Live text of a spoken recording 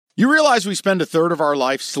You realize we spend a third of our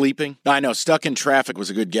life sleeping? I know, stuck in traffic was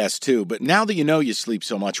a good guess too, but now that you know you sleep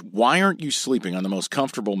so much, why aren't you sleeping on the most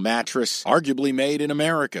comfortable mattress arguably made in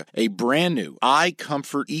America? A brand new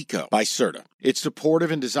iComfort Eco by Serta. It's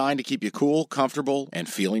supportive and designed to keep you cool, comfortable, and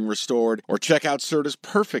feeling restored. Or check out Serta's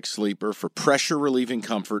Perfect Sleeper for pressure-relieving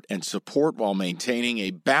comfort and support while maintaining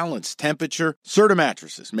a balanced temperature. Serta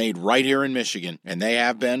mattresses, made right here in Michigan, and they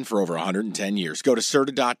have been for over 110 years. Go to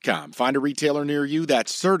Serta.com. Find a retailer near you.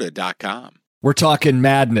 That's Serta.com. We're talking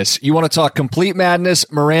madness. You want to talk complete madness?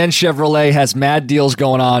 Moran Chevrolet has mad deals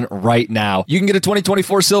going on right now. You can get a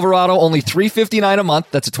 2024 Silverado only $359 a month.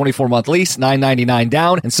 That's a 24-month lease, $999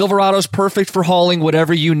 down. And Silverado's perfect for hauling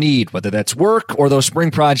whatever you need, whether that's work or those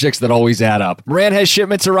spring projects that always add up. Moran has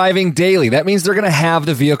shipments arriving daily. That means they're going to have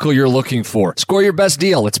the vehicle you're looking for. Score your best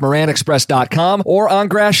deal. It's MoranExpress.com or on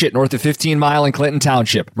Gratiot, north of 15 Mile in Clinton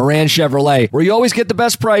Township. Moran Chevrolet, where you always get the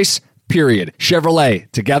best price, period.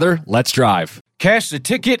 Chevrolet. Together, let's drive. Cash the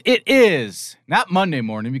ticket. It is not Monday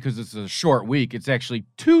morning because it's a short week. It's actually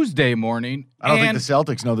Tuesday morning. I don't think the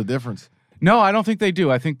Celtics know the difference. No, I don't think they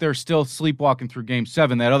do. I think they're still sleepwalking through Game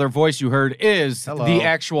 7. That other voice you heard is the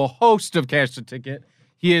actual host of Cash the Ticket.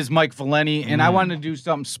 He is Mike Valeni, and I wanted to do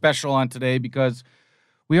something special on today because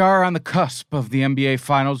we are on the cusp of the NBA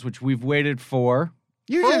Finals, which we've waited for.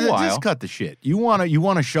 You just cut the shit. You want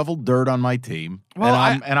to shovel dirt on my team, well,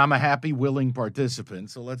 and I'm a happy, willing participant.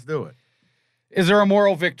 So let's do it. Is there a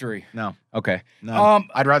moral victory? No. Okay. No.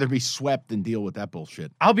 I'd rather be swept than deal with that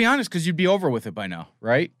bullshit. I'll be honest, because you'd be over with it by now,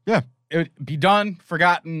 right? Yeah. It would be done,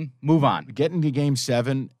 forgotten, move on. Getting to Game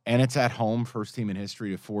 7, and it's at home, first team in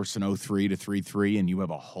history to force an 0-3 to 3-3, and you have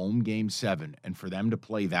a home Game 7, and for them to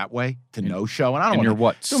play that way, to no-show, and I don't want to... you're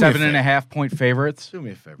what, 7.5-point favorites? Do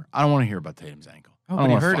me a favor. I don't want to hear about Tatum's ankle. Oh, I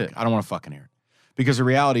don't want to fucking hear it. Because the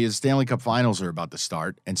reality is Stanley Cup Finals are about to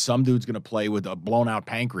start, and some dude's going to play with a blown-out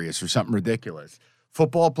pancreas or something ridiculous.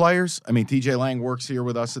 Football players, I mean, TJ Lang works here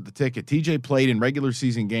with us at the ticket. TJ played in regular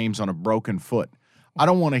season games on a broken foot. I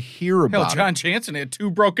don't want to hear about John Jansen had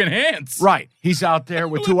 2 broken hands. Right. He's out there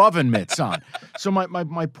with 2 oven mitts on. So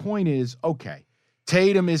my point is, okay,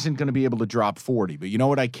 Tatum isn't going to be able to drop 40, but you know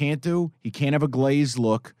what I can't do? He can't have a glazed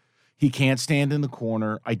look. He can't stand in the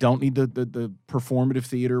corner. I don't need the performative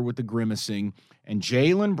theater with the grimacing. And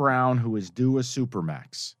Jaylen Brown, who is due a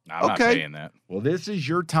supermax. I'm not saying that. Well, this is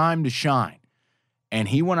your time to shine. And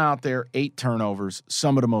he went out there, 8 turnovers,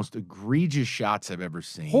 some of the most egregious shots I've ever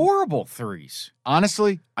seen. Horrible threes.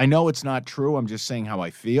 Honestly, I know it's not true. I'm just saying how I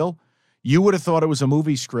feel. You would have thought it was a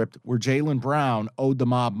movie script where Jaylen Brown owed the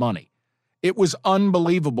mob money. It was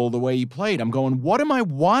unbelievable the way he played. I'm going, what am I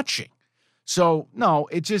watching? So, no,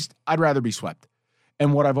 it just, I'd rather be swept.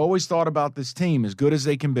 And what I've always thought about this team, as good as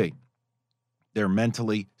they can be, they're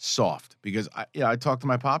mentally soft. Because I talked to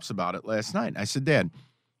my pops about it last night. I said, Dad,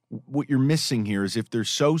 what you're missing here is if they're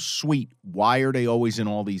so sweet, why are they always in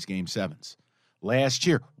all these Game 7s? Last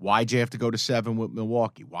year, why'd you have to go to 7 with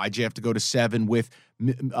Milwaukee? Why'd you have to go to 7 with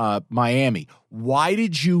Miami? Why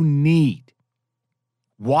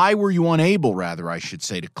were you unable, rather, I should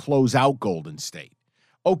say, to close out Golden State?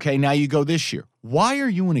 Okay, now you go this year. Why are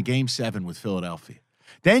you in a Game 7 with Philadelphia?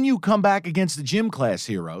 Then you come back against the gym class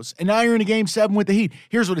heroes, and now you're in a Game 7 with the Heat.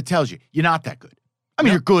 Here's what it tells you. You're not that good. I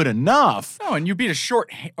mean, you're good enough. No, and you beat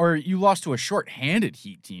you lost to a short-handed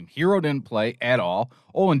Heat team. Hero didn't play at all.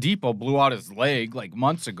 Oladipo blew out his leg like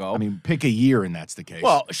months ago. I mean, pick a year and that's the case.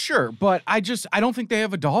 Well, sure, but I don't think they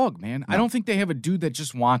have a dog, man. No. I don't think they have a dude that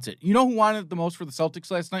just wants it. You know who wanted it the most for the Celtics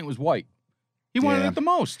last night was White. He wanted it the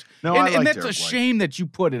most. No, and that's a shame that you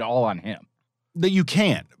put it all on him. That you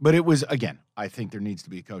can't. But it was, again, I think there needs to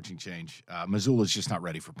be a coaching change. Missoula's just not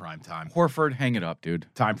ready for prime time. Horford, hang it up, dude.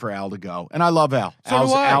 Time for Al to go. And I love Al.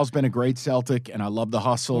 Al's been a great Celtic, and I love the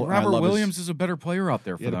hustle. Well, Robert Williams is a better player out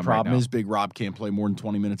there for them the problem right now. is Big Rob can't play more than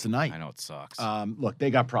 20 minutes a night. I know it sucks. Look,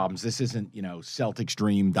 they got problems. This isn't,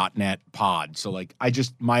 CelticsDream.net pod. So,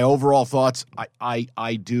 my overall thoughts,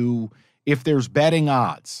 I do, if there's betting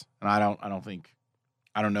odds, and I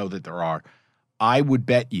don't know that there are, I would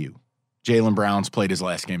bet you Jaylen Brown's played his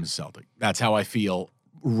last game as a Celtic. That's how I feel.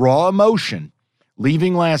 Raw emotion,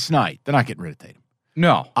 leaving last night. They're not getting rid of Tatum.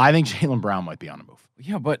 No. I think Jaylen Brown might be on the move.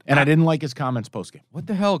 Yeah, but... And I didn't like his comments postgame. What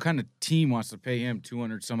the hell kind of team wants to pay him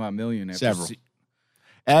 $200-some-odd million? Several.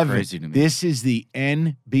 Evan, crazy to me. This is the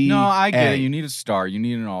NBA. No, I get it. You need a star. You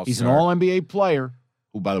need an all-star. He's an all-NBA player,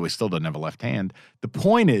 who, by the way, still doesn't have a left hand. The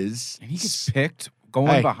point is... And he gets picked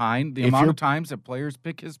going behind the amount of times that players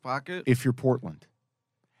pick his pocket. If you're Portland...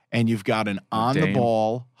 and you've got an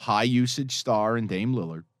on-the-ball, high-usage star in Dame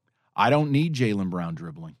Lillard, I don't need Jaylen Brown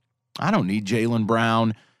dribbling. I don't need Jaylen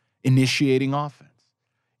Brown initiating offense.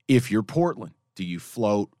 If you're Portland, Do you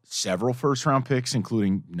float several first-round picks,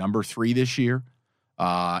 including number 3 this year,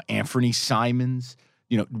 Anthony Simons?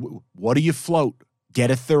 What do you float?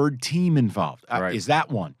 Get a third team involved. Right. Is that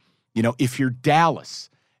one? If you're Dallas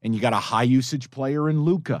and you got a high-usage player in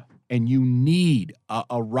Luka and you need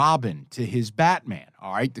a Robin to his Batman,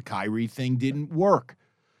 all right, the Kyrie thing didn't work.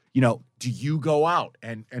 Do you go out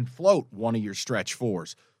and float one of your stretch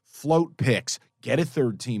fours, float picks, get a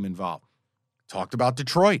third team involved? Talked about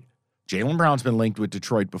Detroit. Jaylen Brown's been linked with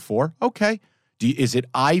Detroit before. Okay. Is it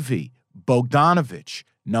Ivy, Bogdanovich,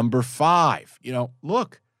 number 5?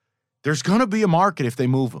 Look, there's going to be a market if they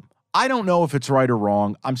move him. I don't know if it's right or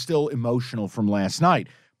wrong. I'm still emotional from last night.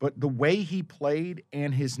 But the way he played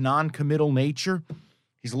and his non-committal nature,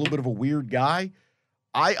 he's a little bit of a weird guy.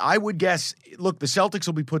 I would guess, look, the Celtics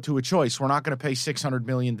will be put to a choice. We're not going to pay $600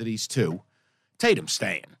 million to these two. Tatum's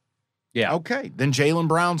staying. Yeah. Okay, then Jaylen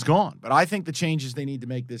Brown's gone. But I think the changes they need to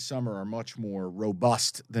make this summer are much more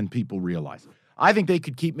robust than people realize. I think they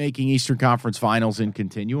could keep making Eastern Conference Finals in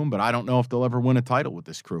continuum, but I don't know if they'll ever win a title with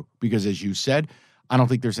this crew. Because as you said, I don't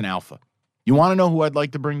think there's an alpha. You want to know who I'd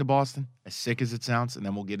like to bring to Boston? As sick as it sounds, and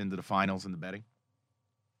then we'll get into the finals and the betting.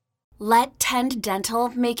 Let Tend Dental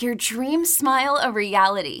make your dream smile a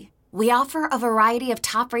reality. We offer a variety of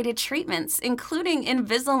top-rated treatments, including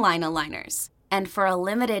Invisalign aligners. And for a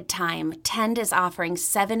limited time, Tend is offering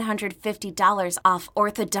 $750 off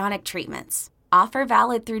orthodontic treatments. Offer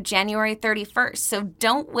valid through January 31st, so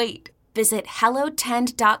don't wait. Visit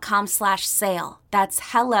hellotend.com/sale. That's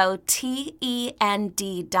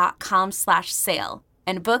hellotend.com/sale.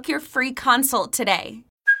 And book your free consult today.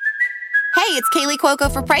 Hey, it's Kaylee Cuoco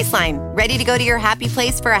for Priceline. Ready to go to your happy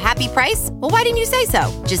place for a happy price? Well, why didn't you say so?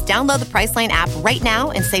 Just download the Priceline app right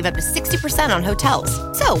now and save up to 60% on hotels.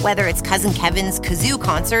 So whether it's Cousin Kevin's Kazoo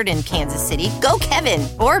Concert in Kansas City, go Kevin,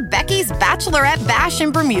 or Becky's Bachelorette Bash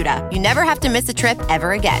in Bermuda, you never have to miss a trip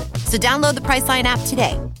ever again. So download the Priceline app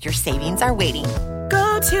today. Your savings are waiting.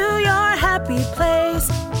 Go to your happy place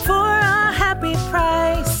for a happy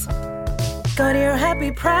price. Go to your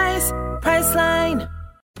happy price, Priceline.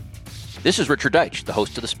 This is Richard Deitsch, the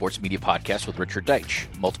host of the Sports Media Podcast with Richard Deitsch.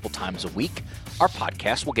 Multiple times a week, our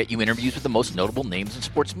podcast will get you interviews with the most notable names in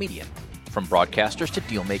sports media, from broadcasters to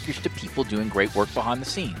deal makers to people doing great work behind the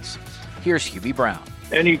scenes. Here's Hubie Brown.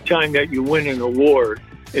 Anytime that you win an award,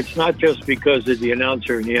 it's not just because of the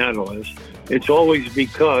announcer and the analyst. It's always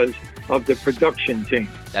because of the production team.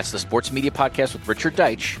 That's the Sports Media Podcast with Richard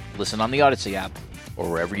Deitsch. Listen on the Odyssey app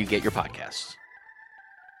or wherever you get your podcasts.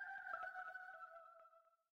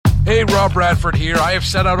 Hey, Rob Bradford here. I have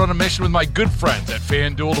set out on a mission with my good friends at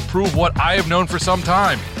FanDuel to prove what I have known for some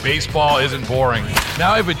time. Baseball isn't boring.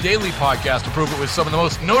 Now I have a daily podcast to prove it with some of the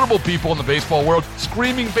most notable people in the baseball world,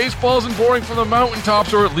 screaming baseball isn't boring from the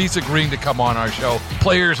mountaintops, or at least agreeing to come on our show.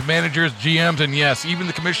 Players, managers, GMs, and yes, even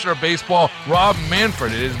the commissioner of baseball, Rob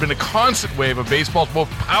Manfred. It has been a constant wave of baseball's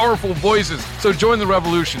most powerful voices. So join the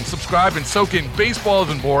revolution. Subscribe and soak in Baseball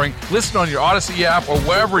Isn't Boring. Listen on your Odyssey app or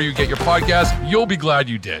wherever you get your podcast. You'll be glad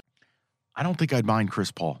you did. I don't think I'd mind Chris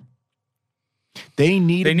Paul. They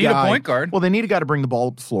need a point guard. Well, they need a guy to bring the ball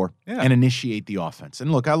up the floor and initiate the offense.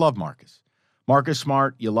 And look, I love Marcus. Marcus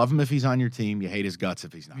Smart, you love him if he's on your team. You hate his guts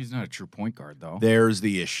if he's not. He's not a true point guard, though. There's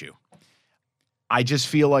the issue. I just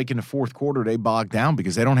feel like in the fourth quarter, they bogged down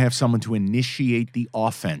because they don't have someone to initiate the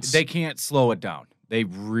offense. They can't slow it down. They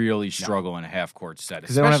really struggle in a half-court set,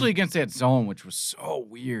 especially against that zone, which was so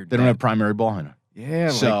weird. They don't have primary ball handler. Yeah.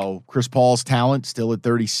 So Chris Paul's talent still at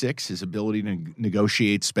 36, his ability to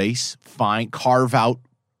negotiate space, carve out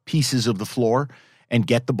pieces of the floor, and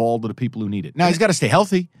get the ball to the people who need it. Now, he's got to stay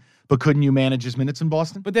healthy, but couldn't you manage his minutes in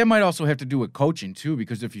Boston? But that might also have to do with coaching, too,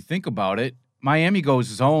 because if you think about it, Miami goes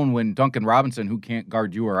zone when Duncan Robinson, who can't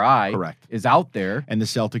guard you or I, is out there. And the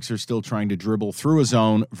Celtics are still trying to dribble through a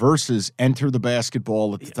zone versus enter the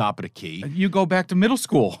basketball at the top of the key. You go back to middle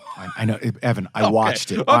school. I know, Evan, I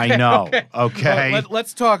watched it. I know. Okay. Well,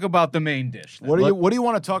 let's talk about the main dish. Then. What do you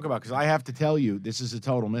want to talk about? Because I have to tell you, this is a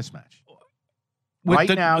total mismatch.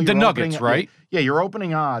 With now, the Nuggets, right? Yeah, your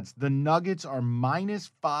opening odds. The Nuggets are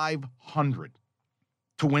minus 500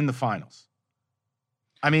 to win the finals.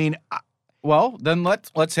 I mean... Well, then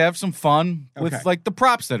let's have some fun with like the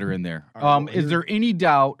props that are in there. Is there any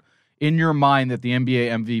doubt in your mind that the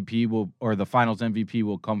NBA MVP or the Finals MVP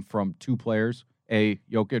will come from two players? A,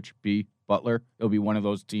 Jokic, B, Butler. It'll be one of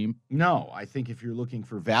those teams. No, I think if you're looking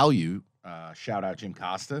for value, shout out Jim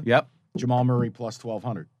Costa. Yep. Jamal Murray plus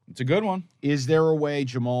 1,200. It's a good one. Is there a way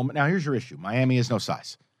Jamal? Now here's your issue. Miami has no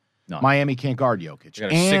size. No. Miami can't guard Jokic. They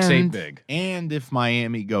got a 6'8" big. And if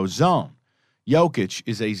Miami goes zone, Jokic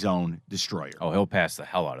is a zone destroyer. Oh, he'll pass the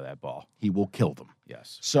hell out of that ball. He will kill them.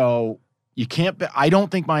 Yes. So You can't bet. I don't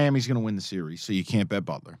think Miami's going to win the series, so you can't bet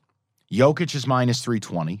Butler. Jokic is minus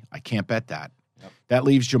 320. I can't bet that. Yep. That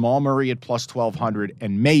leaves Jamal Murray at plus 1,200,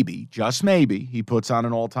 and maybe, just maybe, he puts on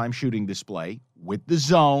an all-time shooting display with the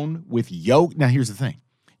zone, with Jokic. Now, here's the thing.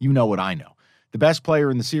 You know what I know. The best player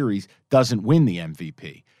in the series doesn't win the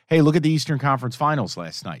MVP. Hey, look at the Eastern Conference Finals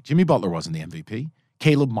last night. Jimmy Butler wasn't the MVP.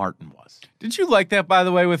 Caleb Martin was. Did you like that, by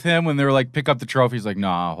the way, with him when they were like, pick up the trophy? He's like,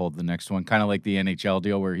 nah, I'll hold the next one. Kind of like the NHL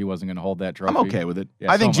deal where he wasn't going to hold that trophy. I'm okay with it.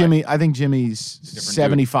 Yeah, I think Jimmy's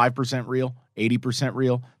 75% real, 80%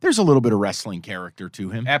 real. There's a little bit of wrestling character to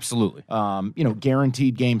him. Absolutely.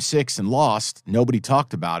 Guaranteed game 6 and lost. Nobody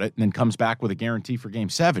talked about it, and then comes back with a guarantee for game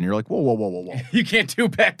 7. You're like, whoa. You can't do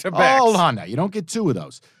back-to-backs. Hold on now. You don't get 2 of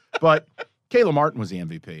those. But Caleb Martin was the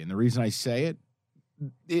MVP, and the reason I say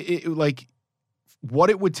it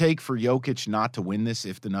what it would take for Jokic not to win this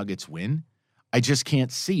if the Nuggets win, I just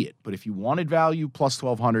can't see it. But if you wanted value, plus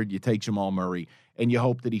 1,200, you take Jamal Murray, and you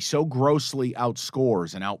hope that he so grossly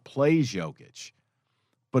outscores and outplays Jokic.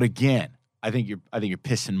 But again, I think you're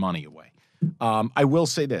pissing money away. I will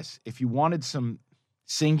say this. If you wanted some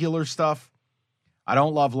singular stuff, I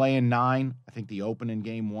don't love laying 9. I think the open in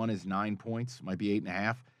game 1 is 9 points. Might be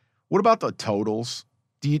 8.5. What about the totals?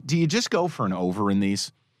 Do you just go for an over in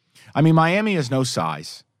these? I mean, Miami has no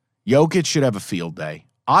size. Jokic should have a field day.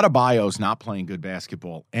 Adebayo's not playing good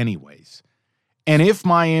basketball anyways. And if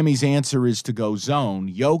Miami's answer is to go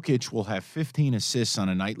zone, Jokic will have 15 assists on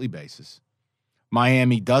a nightly basis.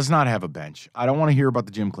 Miami does not have a bench. I don't want to hear about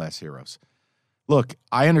the gym class heroes. Look,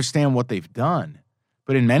 I understand what they've done,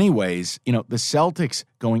 but in many ways, the Celtics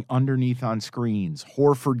going underneath on screens,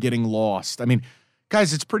 Horford getting lost. I mean,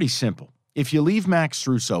 guys, it's pretty simple. If you leave Max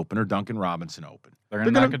Strus open or Duncan Robinson open, they're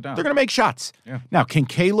going to knock it down. They're going to make shots. Yeah. Now, can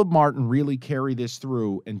Caleb Martin really carry this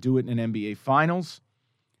through and do it in an NBA Finals?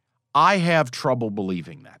 I have trouble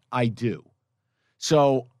believing that. I do.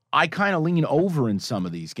 So I kind of lean over in some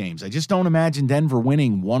of these games. I just don't imagine Denver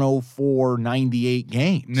winning 104-98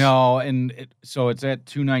 games. No, and so it's at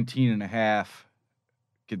 219.5.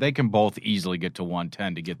 They can both easily get to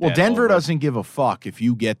 110 to get that. Well, Denver over. doesn't give a fuck if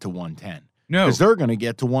you get to 110. No. Because they're going to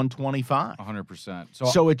get to 125. 100%.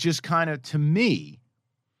 So it just kind of, to me,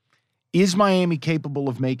 is Miami capable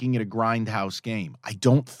of making it a grindhouse game? I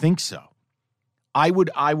don't think so. I would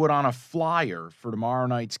on a flyer for tomorrow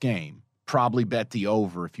night's game, probably bet the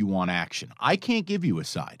over if you want action. I can't give you a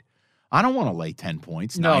side. I don't want to lay 10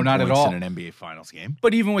 points. No, not points at all. In an NBA Finals game.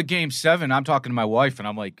 But even with Game 7, I'm talking to my wife, and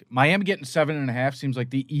I'm like, Miami getting 7.5 seems like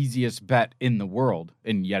the easiest bet in the world,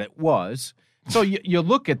 and yet it was. So you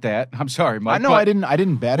look at that. I'm sorry, Mike. I know I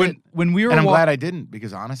didn't bet it. When we were, and I'm glad I didn't,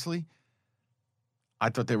 because honestly, I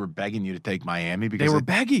thought they were begging you to take Miami because they were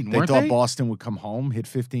begging. They thought Boston would come home, hit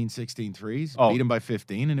 15, 16 threes, beat them by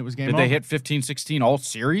 15, and it was game over. Did they hit 15, 16 all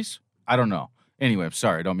series? I don't know. Anyway, I'm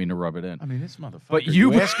sorry. I don't mean to rub it in. I mean, this motherfucker. But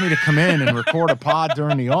you asked me to come in and record a pod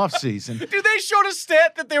during the offseason. Dude, they showed a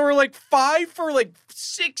stat that they were like 5 for like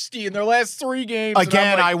 60 in their last 3 games.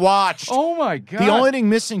 Again, I watched. Oh, my God. The only thing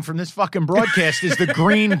missing from this fucking broadcast is the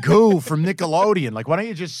green goo from Nickelodeon. Like, why don't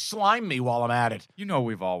you just slime me while I'm at it? You know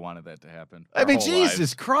we've all wanted that to happen. I mean,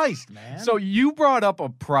 Jesus Christ, man. So you brought up a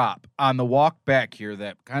prop on the walk back here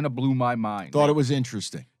that kind of blew my mind. Thought it was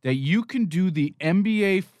interesting. That you can do the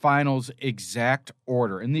NBA Finals exact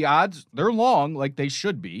order. And the odds, they're long, like they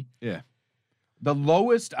should be. Yeah. The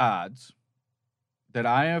lowest odds that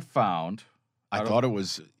I have found. I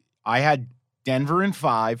had Denver in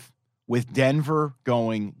 5, with Denver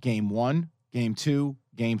going game 1, game 2,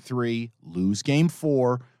 game 3, lose game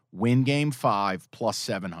 4, win game 5, plus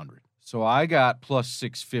 700. So I got plus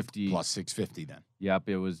 650. Plus 650 then. Yep,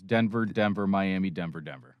 it was Denver, Miami, Denver.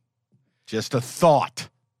 Just a thought.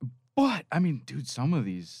 But, I mean, dude, some of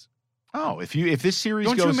these. Oh, if this series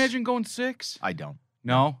Don't goes. you imagine going 6? I don't.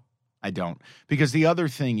 No? I don't. Because the other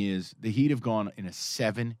thing is, the Heat have gone in a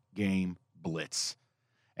 7-game blitz.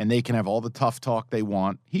 And they can have all the tough talk they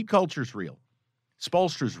want. Heat culture's real.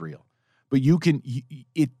 Spoelstra's real. But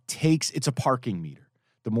it's a parking meter.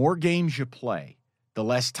 The more games you play, the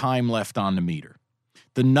less time left on the meter.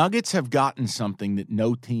 The Nuggets have gotten something that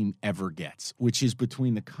no team ever gets, which is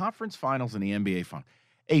between the conference finals and the NBA finals.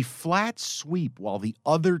 A flat sweep while the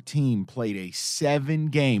other team played a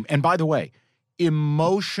 7-game, and by the way,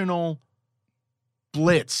 emotional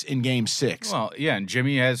blitz in game 6. Well, yeah, and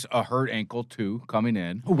Jimmy has a hurt ankle too coming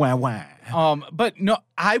in. Wow. But no,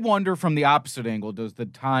 I wonder from the opposite angle, does the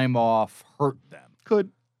time off hurt them?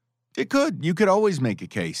 It could. You could always make a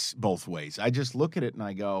case both ways. I just look at it and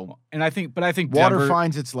I go. And I think water Denver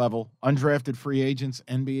finds its level. Undrafted free agents,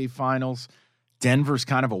 NBA Finals. Denver's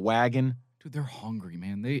kind of a wagon. Dude, they're hungry,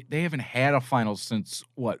 man. They haven't had a finals since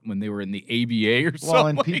when they were in the ABA or something. Well,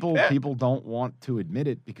 and like people don't want to admit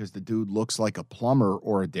it because the dude looks like a plumber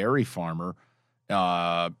or a dairy farmer.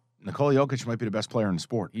 Nikola Jokic might be the best player in the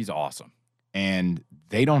sport. He's awesome. And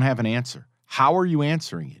they don't have an answer. How are you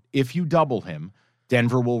answering it? If you double him,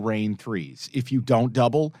 Denver will rain threes. If you don't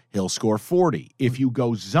double, he'll score 40. If you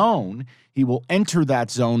go zone, he will enter that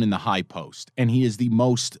zone in the high post. And he is the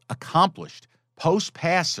most accomplished post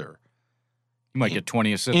passer. He might get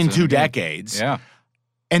 20 assists in 2 decades. Yeah.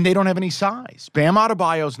 And they don't have any size. Bam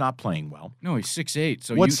Adebayo's not playing well. No, he's 6'8".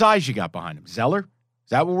 So what size you got behind him? Zeller? Is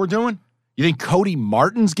that what we're doing? You think Cody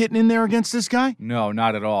Martin's getting in there against this guy? No,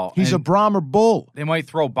 not at all. He's a Brahmer bull. They might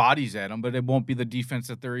throw bodies at him, but it won't be the defense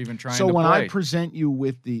that they're even trying to play. So when I present you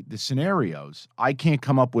with the scenarios, I can't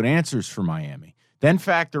come up with answers for Miami. Then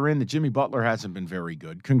factor in that Jimmy Butler hasn't been very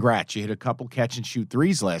good. Congrats. You hit a couple catch-and-shoot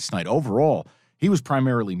threes last night. Overall, he was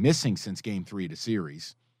primarily missing since Game 3 of the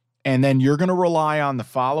series. And then you're going to rely on the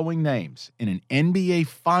following names in an NBA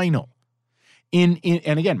final. And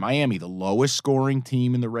again, Miami, the lowest scoring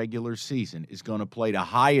team in the regular season, is going to play the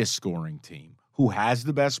highest scoring team who has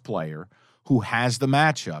the best player, who has the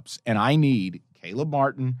matchups. And I need Caleb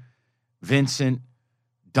Martin, Vincent,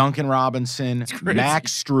 Duncan Robinson,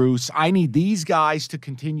 Max Strus. I need these guys to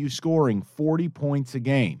continue scoring 40 points a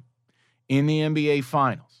game in the NBA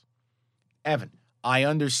Finals. Evan, I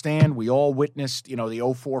understand we all witnessed, the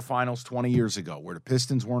 2004 Finals 20 years ago where the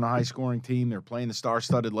Pistons weren't a high-scoring team. They're playing the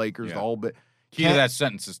star-studded Lakers, the whole bit. Key to that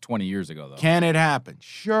sentence is 20 years ago, though. Can it happen?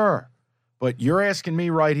 Sure. But you're asking me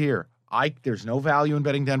right here. There's no value in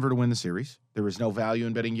betting Denver to win the series. There is no value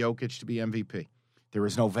in betting Jokic to be MVP. There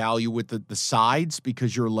is no value with the sides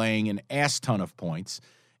because you're laying an ass ton of points.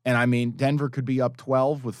 And, I mean, Denver could be up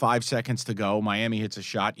 12 with 5 seconds to go. Miami hits a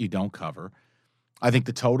shot you don't cover. I think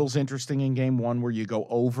the total's interesting in Game 1 where you go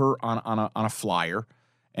over on a flyer.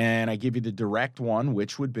 And I give you the direct one,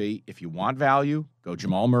 which would be, if you want value, go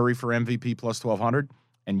Jamal Murray for MVP plus 1,200.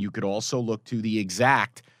 And you could also look to the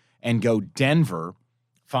exact and go Denver.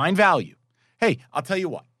 Find value. Hey, I'll tell you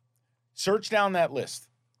what. Search down that list.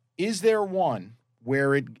 Is there one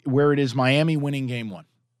where it is Miami winning Game 1?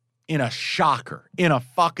 In a shocker. In a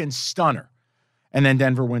fucking stunner. And then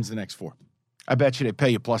Denver wins the next 4. I bet you they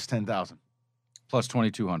pay you plus 10,000. Plus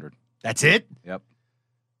 2,200. That's it? Yep.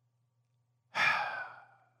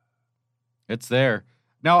 It's there.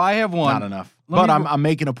 Now, I have one. Not enough. But I'm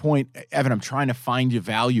making a point. Evan, I'm trying to find you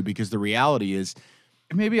value because the reality is.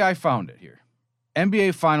 Maybe I found it here.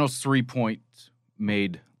 NBA Finals 3 points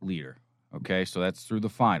made leader. Okay, so that's through the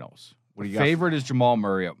finals. What do you favorite is Jamal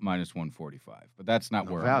Murray up minus 145, but that's not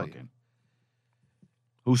where I'm looking.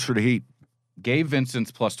 Who's for the Heat? Gabe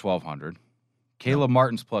Vincent's plus 1,200. Caleb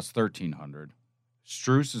Martin's plus 1,300.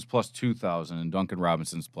 Strus is plus 2,000, and Duncan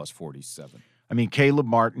Robinson's plus 47. I mean, Caleb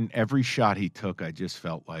Martin, every shot he took, I just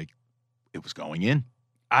felt like it was going in.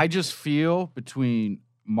 I just feel between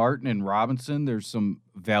Martin and Robinson, there's some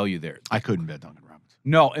value there. I couldn't bet Duncan Robinson.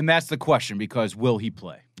 No, and that's the question, because will he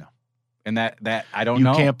play? No. And that I don't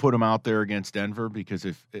know. You can't put him out there against Denver because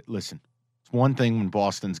listen, it's one thing when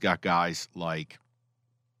Boston's got guys like,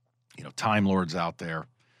 Time Lords out there,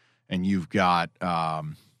 and you've got, I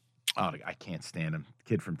can't stand him,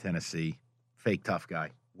 kid from Tennessee, fake tough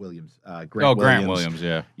guy. Williams, Grant Williams,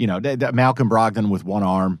 yeah. Malcolm Brogdon with one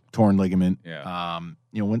arm, torn ligament. Yeah.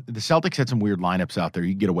 When the Celtics had some weird lineups out there,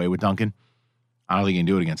 you get away with Duncan. I don't think you can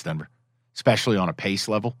do it against Denver, especially on a pace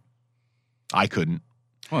level. I couldn't.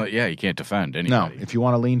 Well, yeah, you can't defend anybody. No, if you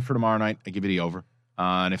want to lean for tomorrow night, I give you the over.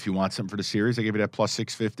 And if you want something for the series, I give you that plus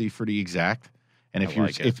 650 for the exact. And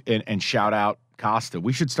and shout out Costa.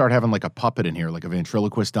 We should start having like a puppet in here, like a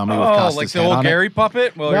ventriloquist dummy with Costa's like the old Gary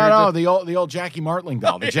puppet? Well, no, the old Jackie Martling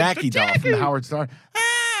doll, the Jackie doll from the Howard Stern.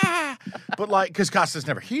 But because Costa's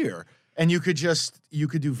never here, and you could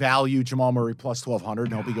do value Jamal Murray plus 1,200,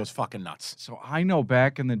 and hope he goes fucking nuts. So I know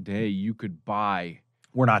back in the day you could buy.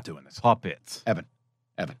 We're not doing this. Puppets. Evan.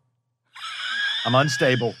 I'm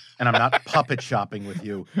unstable, and I'm not puppet shopping with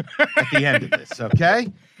you at the end of this, okay?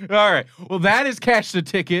 All right. Well, that is Cash the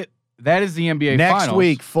Ticket. That is the NBA Finals. Next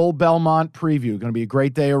week, full Belmont preview. Going to be a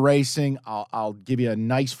great day of racing. I'll give you a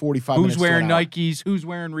nice 45 minutes. Who's wearing Nikes? Who's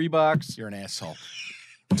wearing Reeboks? You're an asshole.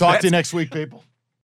 Talk to you next week, people.